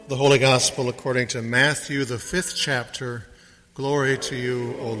The Holy Gospel according to Matthew, the 5th chapter. Glory to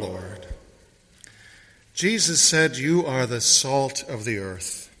you, O Lord. Jesus said, "You are the salt of the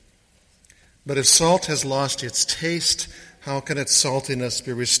earth. But if salt has lost its taste, how can its saltiness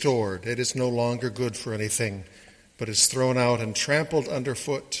be restored? It is no longer good for anything, but is thrown out and trampled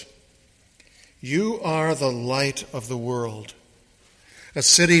underfoot. You are the light of the world. A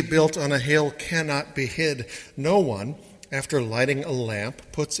city built on a hill cannot be hid. No one, after lighting a lamp,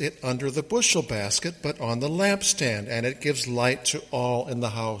 puts it under the bushel basket, but on the lampstand, and it gives light to all in the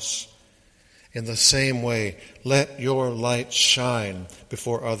house. In the same way, let your light shine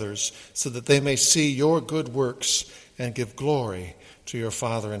before others, so that they may see your good works and give glory to your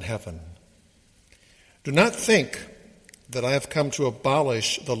Father in heaven. Do not think that I have come to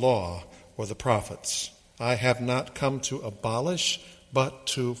abolish the law or the prophets. I have not come to abolish, but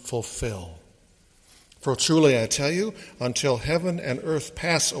to fulfill. For truly I tell you, until heaven and earth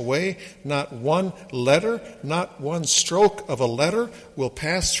pass away, not one letter, not one stroke of a letter will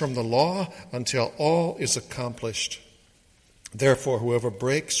pass from the law until all is accomplished. Therefore, whoever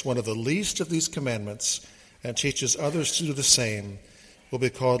breaks one of the least of these commandments and teaches others to do the same will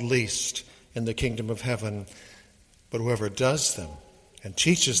be called least in the kingdom of heaven. But whoever does them and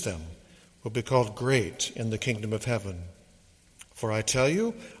teaches them will be called great in the kingdom of heaven. For I tell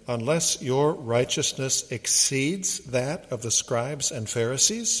you, unless your righteousness exceeds that of the scribes and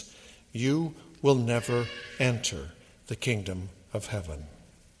Pharisees, you will never enter the kingdom of heaven."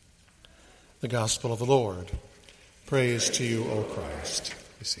 The Gospel of the Lord. Praise to you, O Christ.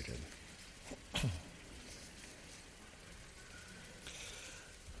 Be seated.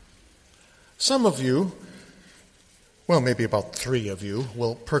 Some of you, well, maybe about 3 of you,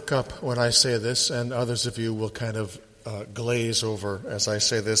 will perk up when I say this, and others of you will kind of glaze over as I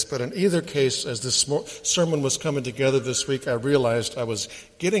say this. But in either case, as this sermon was coming together this week, I realized I was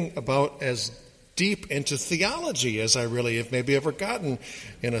getting about as deep into theology as I really have maybe ever gotten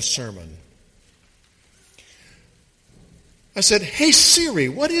in a sermon. I said, "Hey Siri,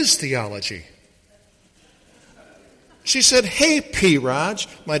 what is theology?" She said, "Hey P. Raj,"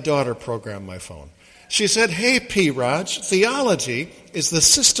 my daughter programmed my phone. She said, "Hey P. Raj, theology is the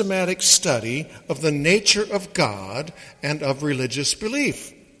systematic study of the nature of God and of religious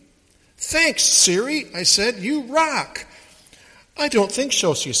belief." "Thanks, Siri," I said, "you rock." "I don't think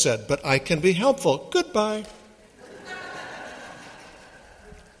so," she said, "but I can be helpful. Goodbye."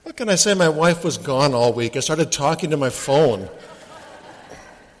 What can I say? My wife was gone all week. I started talking to my phone.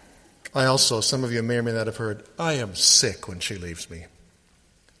 I also, some of you may or may not have heard, I am sick when she leaves me.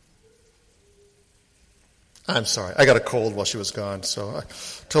 I'm sorry. I got a cold while she was gone, so I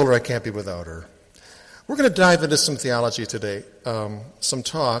told her I can't be without her. We're going to dive into some theology today, some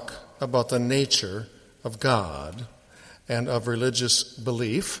talk about the nature of God and of religious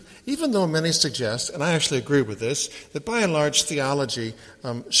belief, even though many suggest, and I actually agree with this, that by and large theology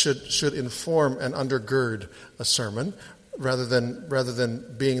should inform and undergird a sermon rather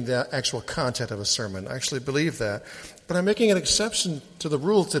than being the actual content of a sermon. I actually believe that. But I'm making an exception to the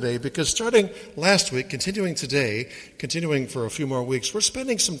rule today because starting last week, continuing today, continuing for a few more weeks, we're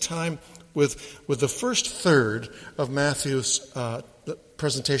spending some time with the first third of Matthew's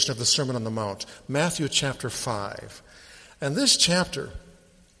presentation of the Sermon on the Mount, Matthew chapter 5. And this chapter,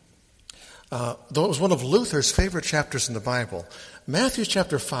 though it was one of Luther's favorite chapters in the Bible, Matthew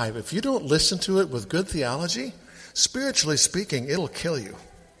chapter 5, if you don't listen to it with good theology, spiritually speaking, it'll kill you.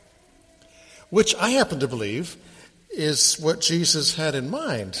 Which I happen to believe is what Jesus had in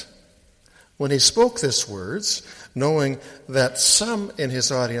mind when he spoke these words, knowing that some in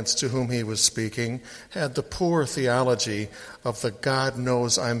his audience to whom he was speaking had the poor theology of the "God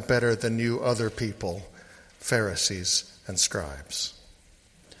knows I'm better than you other people," Pharisees and scribes.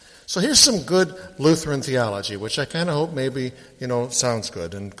 So here's some good Lutheran theology, which I kind of hope maybe, sounds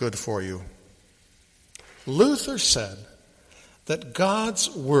good and good for you. Luther said that God's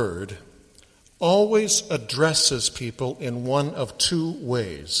word always addresses people in one of 2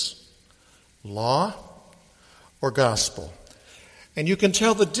 ways, law or gospel. And you can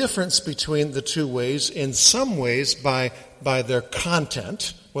tell the difference between the 2 ways in some ways by their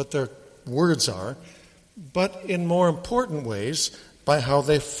content, what their words are, but in more important ways by how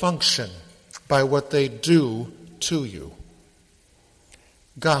they function, by what they do to you.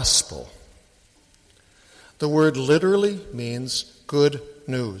 Gospel. The word literally means good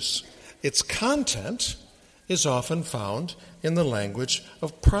news. Its content is often found in the language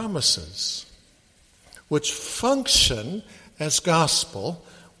of promises, which function as gospel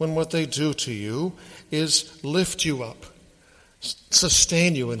when what they do to you is lift you up,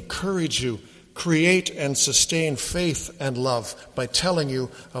 sustain you, encourage you, create and sustain faith and love by telling you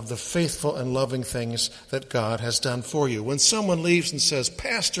of the faithful and loving things that God has done for you. When someone leaves and says,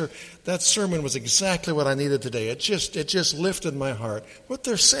 Pastor, that sermon was exactly what I needed today. It just lifted my heart. What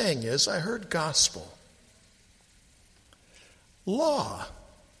they're saying is, I heard gospel. Law.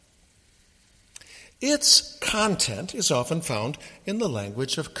 Its content is often found in the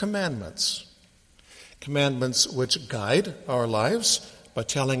language of commandments. Commandments which guide our lives by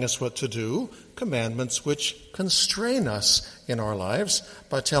telling us what to do, commandments which constrain us in our lives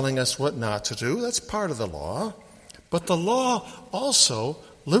by telling us what not to do. That's part of the law. But the law also,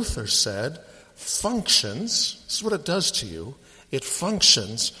 Luther said, functions, this is what it does to you, it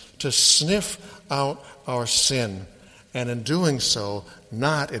functions to sniff out our sin, and in doing so,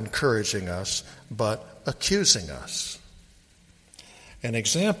 not encouraging us, but accusing us. An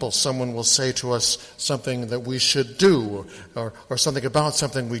example, someone will say to us something that we should do or something about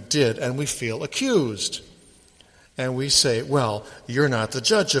something we did, and we feel accused. And we say, well, you're not the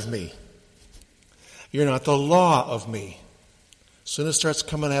judge of me. You're not the law of me. As soon as it starts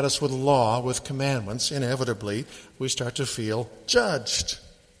coming at us with law, with commandments, inevitably we start to feel judged.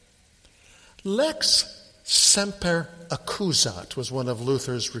 Lex semper accusat was one of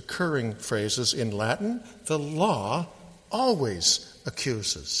Luther's recurring phrases in Latin. The law always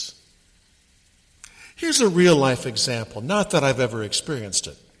accuses. Here's a real-life example, not that I've ever experienced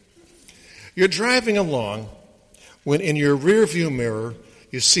it. You're driving along when in your rearview mirror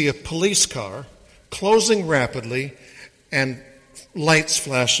you see a police car closing rapidly and lights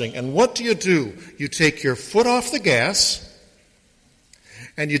flashing. And what do? You take your foot off the gas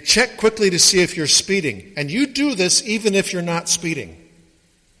and you check quickly to see if you're speeding. And you do this even if you're not speeding.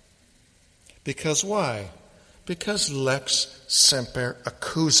 Because why? Because lex semper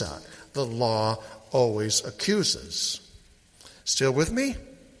accusat. The law always accuses. Still with me?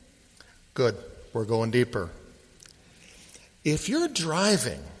 Good. We're going deeper. If you're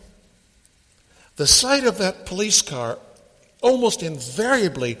driving, the sight of that police car almost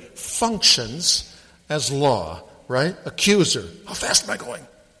invariably functions as law, right? Accuser. How fast am I going?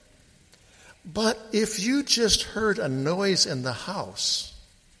 But if you just heard a noise in the house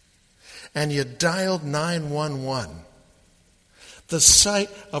and you dialed 911, the sight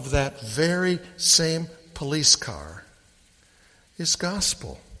of that very same police car is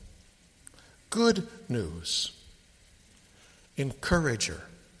gospel. Good news. Encourager.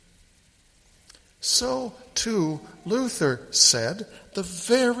 So, too, Luther said the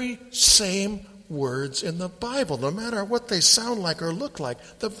very same words in the Bible, no matter what they sound like or look like,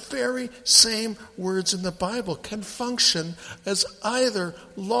 the very same words in the Bible can function as either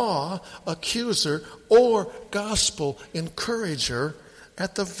law, accuser, or gospel encourager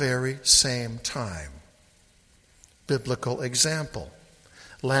at the very same time. Biblical example.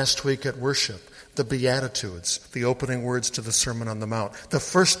 Last week at worship, the Beatitudes, the opening words to the Sermon on the Mount. The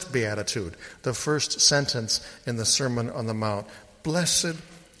first Beatitude, the first sentence in the Sermon on the Mount. Blessed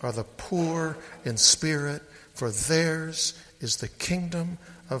are the poor in spirit, for theirs is the kingdom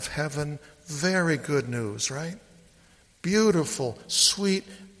of heaven. Very good news, right? Beautiful, sweet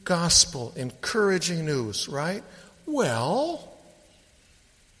gospel, encouraging news, right? Well,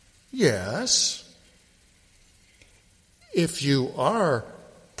 yes, if you are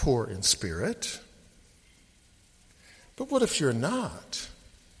poor in spirit, but what if you're not?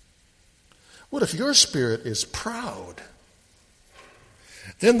 What if your spirit is proud?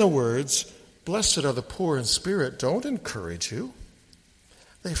 Then the words, blessed are the poor in spirit, don't encourage you.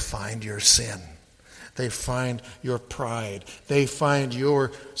 They find your sin. They find your pride. They find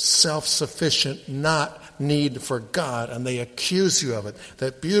your self-sufficient need for God, and they accuse you of it.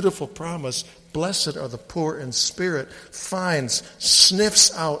 That beautiful promise, blessed are the poor in spirit, finds,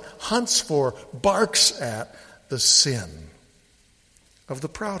 sniffs out, hunts for, barks at the sin of the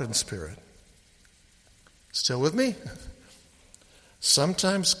proud in spirit. Still with me?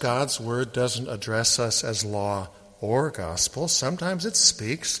 Sometimes God's word doesn't address us as law or gospel. Sometimes it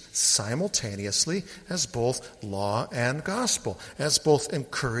speaks simultaneously as both law and gospel, as both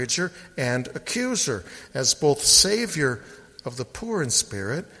encourager and accuser, as both savior of the poor in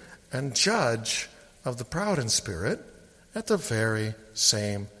spirit and judge of the proud in spirit at the very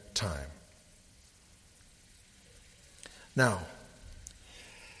same time. Now,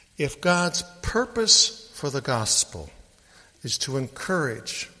 if God's purpose for the gospel is to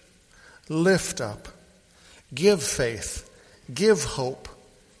encourage, lift up, give faith, give hope,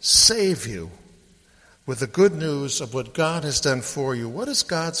 save you with the good news of what God has done for you, what is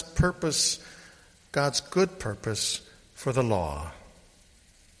God's purpose, God's good purpose for the law?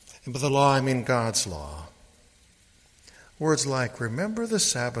 And by the law, I mean God's law. Words like, remember the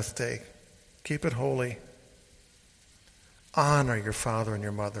Sabbath day Keep it holy. Honor your father and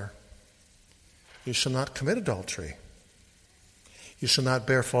your mother. You shall not commit adultery. You shall not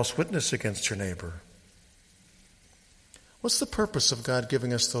bear false witness against your neighbor. What's the purpose of God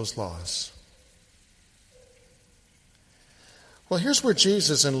giving us those laws? Well, here's where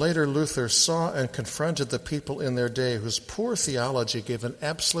Jesus and later Luther saw and confronted the people in their day whose poor theology gave an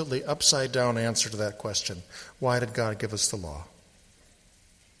absolutely upside-down answer to that question. Why did God give us the law?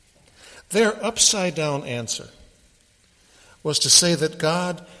 Their upside-down answer was to say that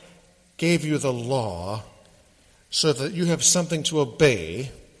God gave you the law so that you have something to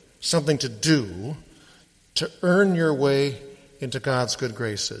obey, something to do, to earn your way into God's good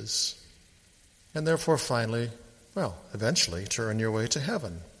graces. And therefore, finally, eventually, to earn your way to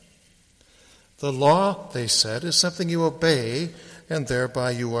heaven. The law, they said, is something you obey, and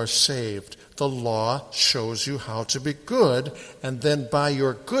thereby you are saved. The law shows you how to be good, and then by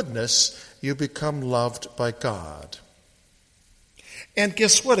your goodness, you become loved by God. And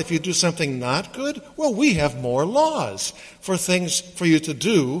guess what? If you do something not good, we have more laws for things for you to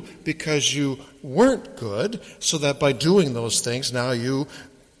do because you weren't good, so that by doing those things, now you,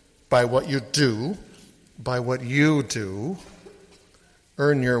 by what you do,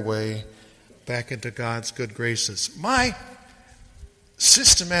 earn your way back into God's good graces. My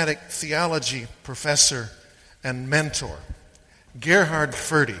systematic theology professor and mentor, Gerhard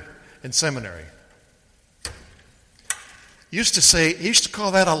Forde, in seminary, used to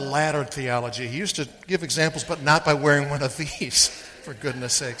call that a ladder theology. He used to give examples, but not by wearing one of these, for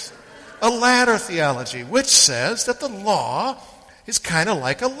goodness sakes. A ladder theology, which says that the law is kind of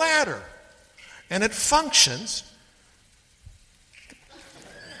like a ladder. And it functions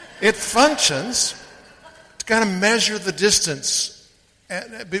to kind of measure the distance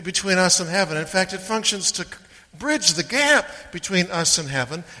between us and heaven. In fact, it functions to bridge the gap between us and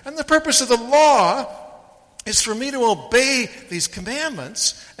heaven. And the purpose of the law is for me to obey these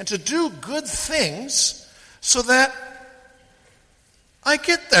commandments and to do good things so that I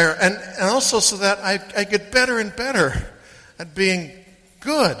get there, and also so that I get better and better at being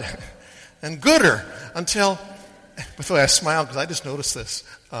good and gooder until, by the way, I smile because I just noticed this.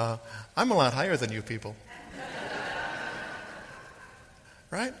 I'm a lot higher than you people.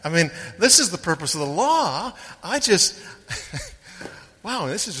 Right? I mean, this is the purpose of the law. Wow,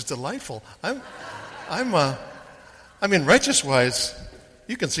 this is just delightful. Righteous-wise,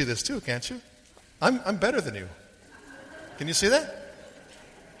 you can see this too, can't you? I'm better than you. Can you see that?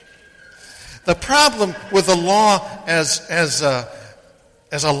 The problem with the law as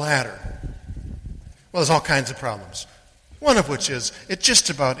a ladder, there's all kinds of problems. One of which is it just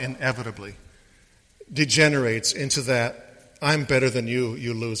about inevitably degenerates into that I'm better than you,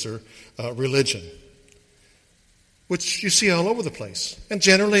 you loser, religion, which you see all over the place. And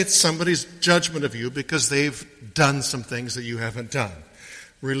generally it's somebody's judgment of you because they've done some things that you haven't done.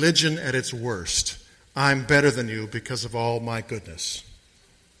 Religion at its worst. I'm better than you because of all my goodness.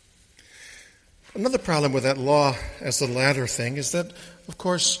 Another problem with that law as the ladder thing is that, of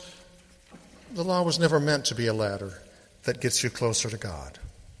course, the law was never meant to be a ladder that gets you closer to God.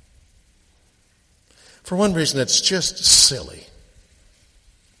 For one reason, it's just silly.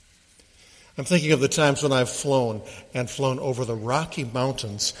 I'm thinking of the times when I've flown over the Rocky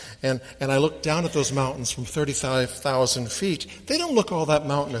Mountains, and I look down at those mountains from 35,000 feet. They don't look all that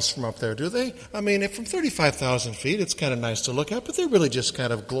mountainous from up there, do they? I mean, from 35,000 feet, it's kind of nice to look at, but they're really just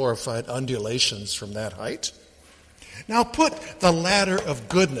kind of glorified undulations from that height. Now put the ladder of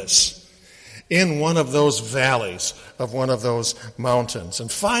goodness in one of those valleys of one of those mountains.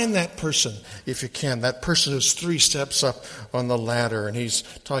 And find that person, if you can, that person who's 3 steps up on the ladder, and he's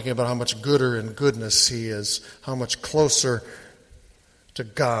talking about how much gooder in goodness he is, how much closer to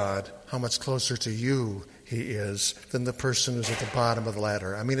God, how much closer to you he is than the person who's at the bottom of the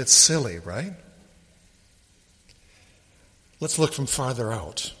ladder. I mean, it's silly, right? Let's look from farther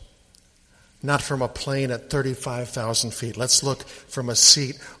out. Not from a plane at 35,000 feet. Let's look from a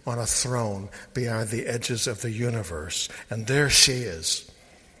seat on a throne beyond the edges of the universe. And there she is,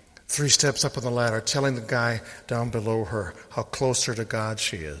 3 steps up on the ladder, telling the guy down below her how closer to God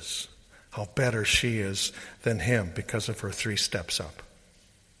she is, how better she is than him because of her 3 steps up.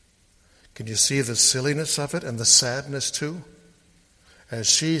 Can you see the silliness of it and the sadness too? As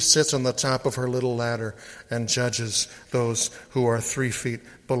she sits on the top of her little ladder and judges those who are 3 feet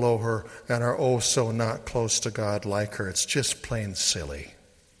below her and are oh so not close to God like her. It's just plain silly.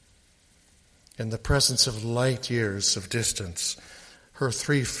 In the presence of light years of distance, her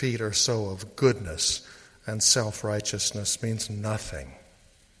 3 feet or so of goodness and self-righteousness means nothing.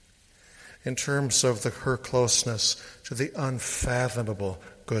 In terms of her closeness to the unfathomable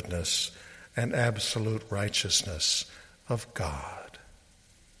goodness and absolute righteousness of God.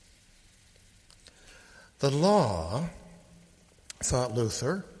 The law, thought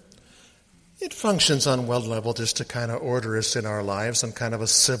Luther, it functions on one level just to kind of order us in our lives on kind of a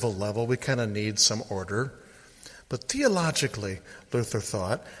civil level. We kind of need some order. But theologically, Luther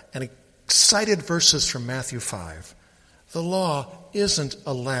thought, and he cited verses from Matthew 5, the law isn't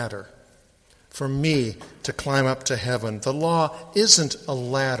a ladder for me to climb up to heaven. The law isn't a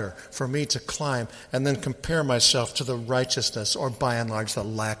ladder for me to climb and then compare myself to the righteousness, or by and large the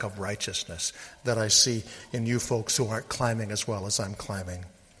lack of righteousness that I see in you folks who aren't climbing as well as I'm climbing.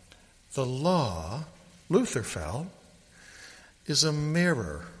 The law, Luther felt, is a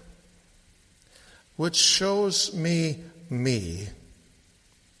mirror which shows me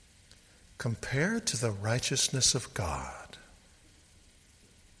compared to the righteousness of God.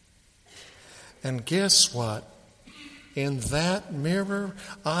 And guess what? In that mirror,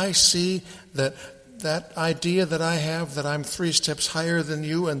 I see that idea that I have that I'm 3 steps higher than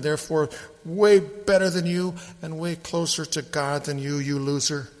you and therefore way better than you and way closer to God than you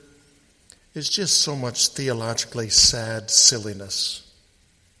loser, is just so much theologically sad silliness.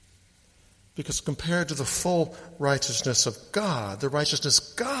 Because compared to the full righteousness of God, the righteousness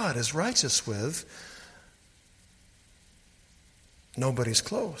God is righteous with, nobody's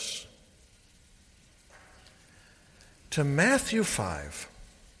close. To Matthew 5,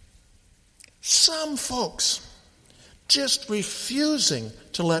 some folks just refusing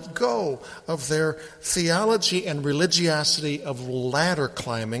to let go of their theology and religiosity of ladder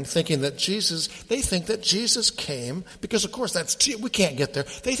climbing, thinking that they think that Jesus came, because of course we can't get there,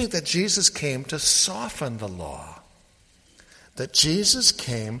 they think that Jesus came to soften the law, that Jesus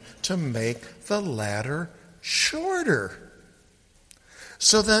came to make the ladder shorter.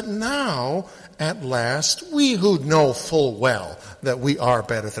 So that now, at last, we who know full well that we are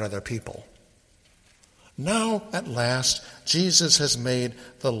better than other people, now, at last, Jesus has made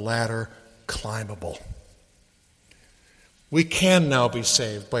the ladder climbable. We can now be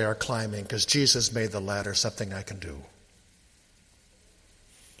saved by our climbing because Jesus made the ladder something I can do.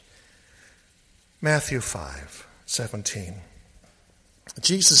 Matthew 5:17.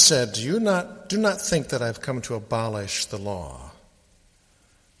 Jesus said, do not think that I've come to abolish the law.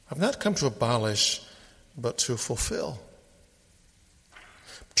 I've not come to abolish, but to fulfill.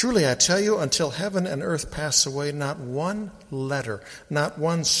 Truly, I tell you, until heaven and earth pass away, not one letter, not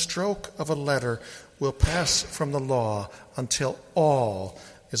one stroke of a letter will pass from the law until all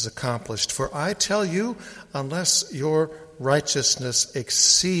is accomplished. For I tell you, unless your righteousness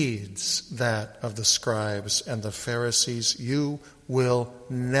exceeds that of the scribes and the Pharisees, you will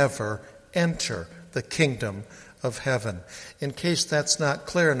never enter the kingdom of heaven. In case that's not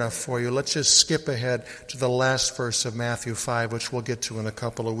clear enough for you, let's just skip ahead to the last verse of Matthew 5, which we'll get to in a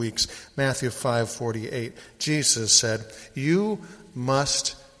couple of weeks. Matthew 5:48. Jesus said, you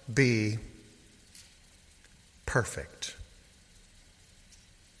must be perfect,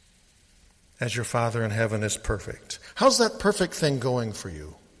 as your Father in heaven is perfect. How's that perfect thing going for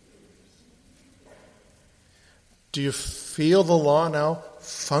you? Do you feel the law now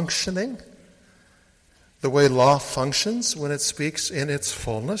functioning the way law functions when it speaks in its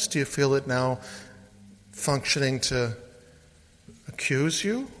fullness? Do you feel it now functioning to accuse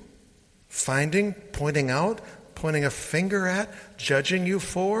you, pointing out, pointing a finger at, judging you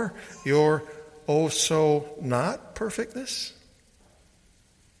for your oh so not perfectness?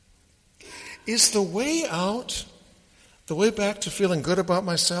 Is the way out, the way back to feeling good about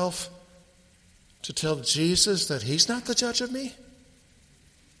myself, to tell Jesus that he's not the judge of me?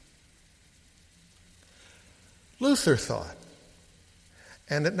 Luther thought,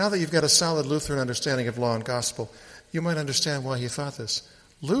 and now that you've got a solid Lutheran understanding of law and gospel, you might understand why he thought this.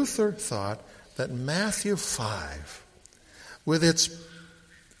 Luther thought that Matthew 5, with its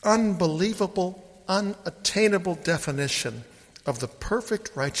unbelievable, unattainable definition of the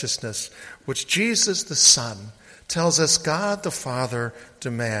perfect righteousness which Jesus the Son tells us God the Father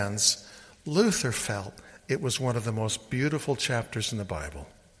demands, Luther felt it was one of the most beautiful chapters in the Bible.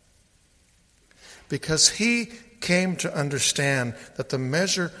 Because he came to understand that the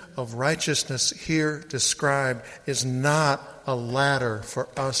measure of righteousness here described is not a ladder for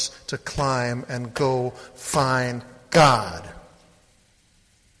us to climb and go find God.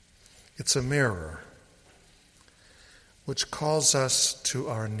 It's a mirror which calls us to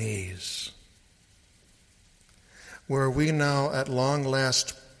our knees, where we now at long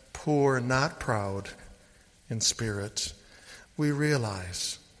last, poor, not proud in spirit, we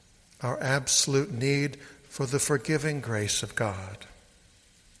realize our absolute need for the forgiving grace of God,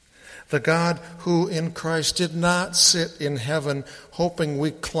 The God who in Christ did not sit in heaven hoping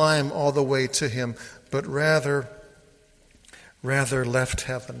we climb all the way to him, but rather left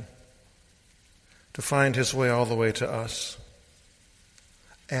heaven to find his way all the way to us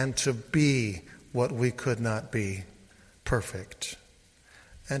and to be what we could not be, perfect,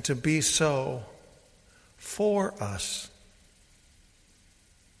 and to be so for us.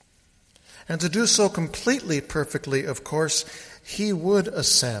 And to do so completely, perfectly, of course, he would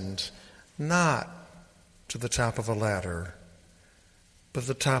ascend, not to the top of a ladder, but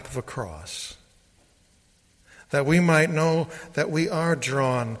the top of a cross, that we might know that we are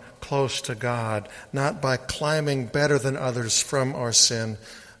drawn close to God, not by climbing better than others from our sin,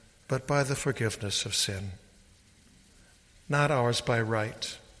 but by the forgiveness of sin. Not ours by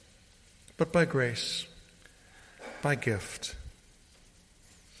right, but by grace, by gift.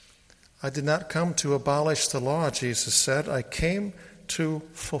 I did not come to abolish the law, Jesus said. I came to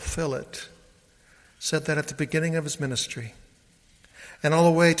fulfill it. Said that at the beginning of his ministry. And all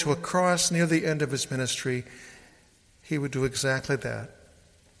the way to a cross near the end of his ministry, he would do exactly that.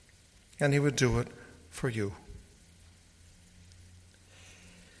 And he would do it for you.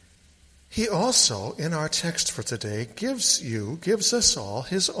 He also, in our text for today, gives us all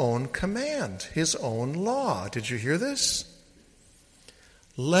his own command, his own law. Did you hear this?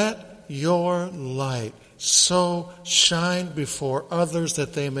 Let your light so shine before others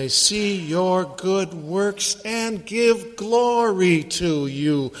that they may see your good works and give glory to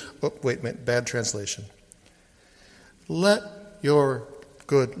you. Oh, wait a minute, bad translation. Let your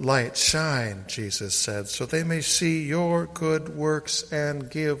good light shine, Jesus said, so they may see your good works and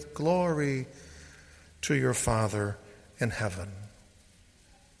give glory to your Father in heaven.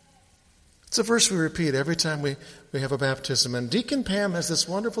 It's a verse we repeat every time we have a baptism. And Deacon Pam has this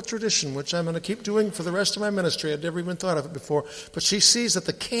wonderful tradition, which I'm going to keep doing for the rest of my ministry. I'd never even thought of it before. But she sees that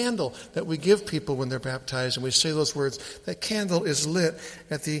the candle that we give people when they're baptized, and we say those words, that candle is lit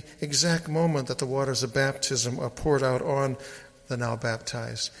at the exact moment that the waters of baptism are poured out on the now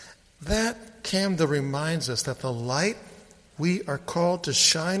baptized. That candle reminds us that the light we are called to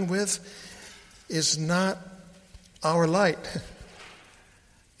shine with is not our light.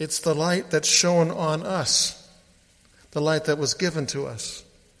 It's the light that's shone on us, the light that was given to us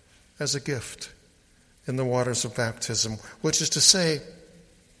as a gift in the waters of baptism, which is to say,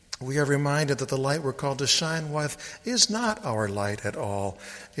 we are reminded that the light we're called to shine with is not our light at all.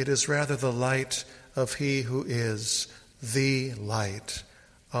 It is rather the light of he who is the light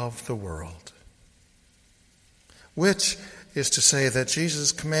of the world. Which is to say that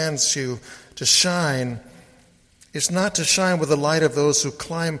Jesus commands you to shine. It's not to shine with the light of those who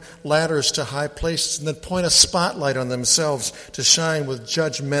climb ladders to high places and then point a spotlight on themselves to shine with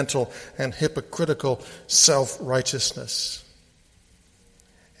judgmental and hypocritical self-righteousness.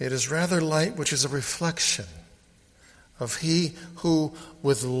 It is rather light which is a reflection of he who,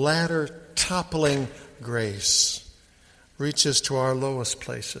 with ladder-toppling grace, reaches to our lowest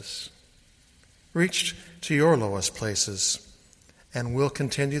places, reached to your lowest places, and will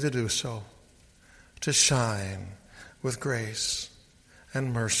continue to do so, to shine with grace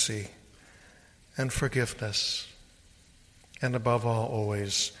and mercy and forgiveness, and above all,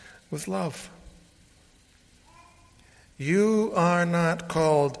 always with love. You are not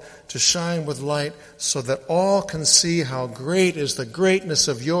called to shine with light so that all can see how great is the greatness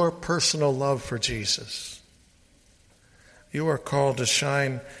of your personal love for Jesus. You are called to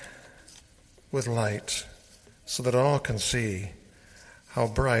shine with light so that all can see how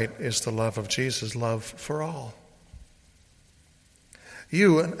bright is the love of Jesus' love for all.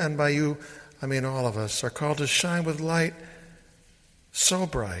 You, and by you, I mean all of us, are called to shine with light so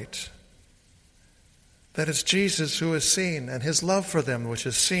bright that it's Jesus who is seen, and his love for them which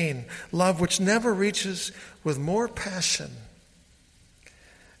is seen, love which never reaches with more passion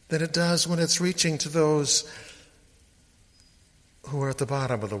than it does when it's reaching to those who are at the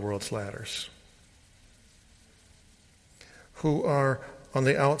bottom of the world's ladders, who are on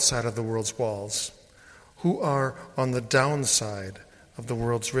the outside of the world's walls, who are on the downside of the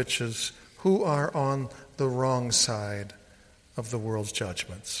world's riches, who are on the wrong side of the world's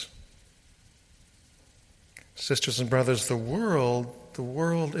judgments. Sisters and brothers, the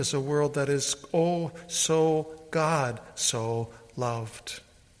world is a world that is oh so God so loved.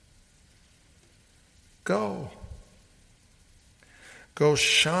 Go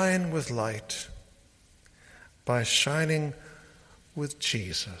shine with light by shining with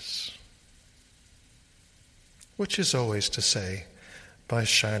Jesus, which is always to say, by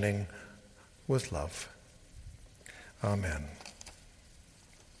shining with love. Amen.